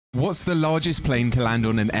What's the largest plane to land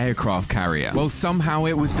on an aircraft carrier? Well, somehow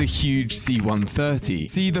it was the huge C-130.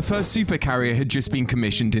 See, the first supercarrier had just been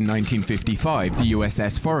commissioned in 1955, the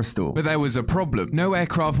USS Forrestal. But there was a problem. No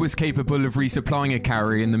aircraft was capable of resupplying a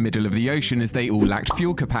carrier in the middle of the ocean as they all lacked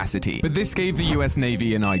fuel capacity. But this gave the US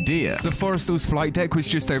Navy an idea. The Forrestal's flight deck was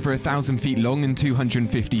just over 1,000 feet long and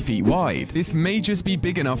 250 feet wide. This may just be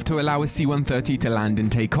big enough to allow a C-130 to land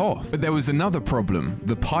and take off. But there was another problem: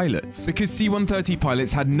 the pilots. Because C-130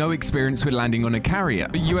 pilots had no experience with landing on a carrier,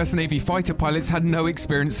 but US Navy fighter pilots had no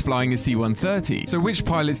experience flying a C-130. So which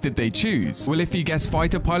pilots did they choose? Well, if you guessed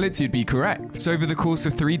fighter pilots, you'd be correct. So over the course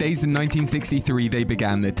of 3 days in 1963, they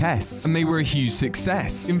began the tests, and they were a huge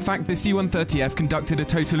success. In fact, the C-130F conducted a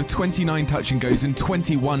total of 29 touch and goes and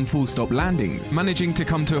 21 full stop landings, managing to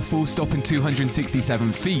come to a full stop in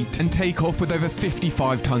 267 feet and take off with over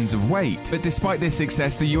 55 tons of weight. But despite this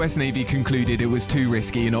success, the US Navy concluded it was too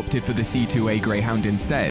risky and opted for the C-2A Greyhound instead.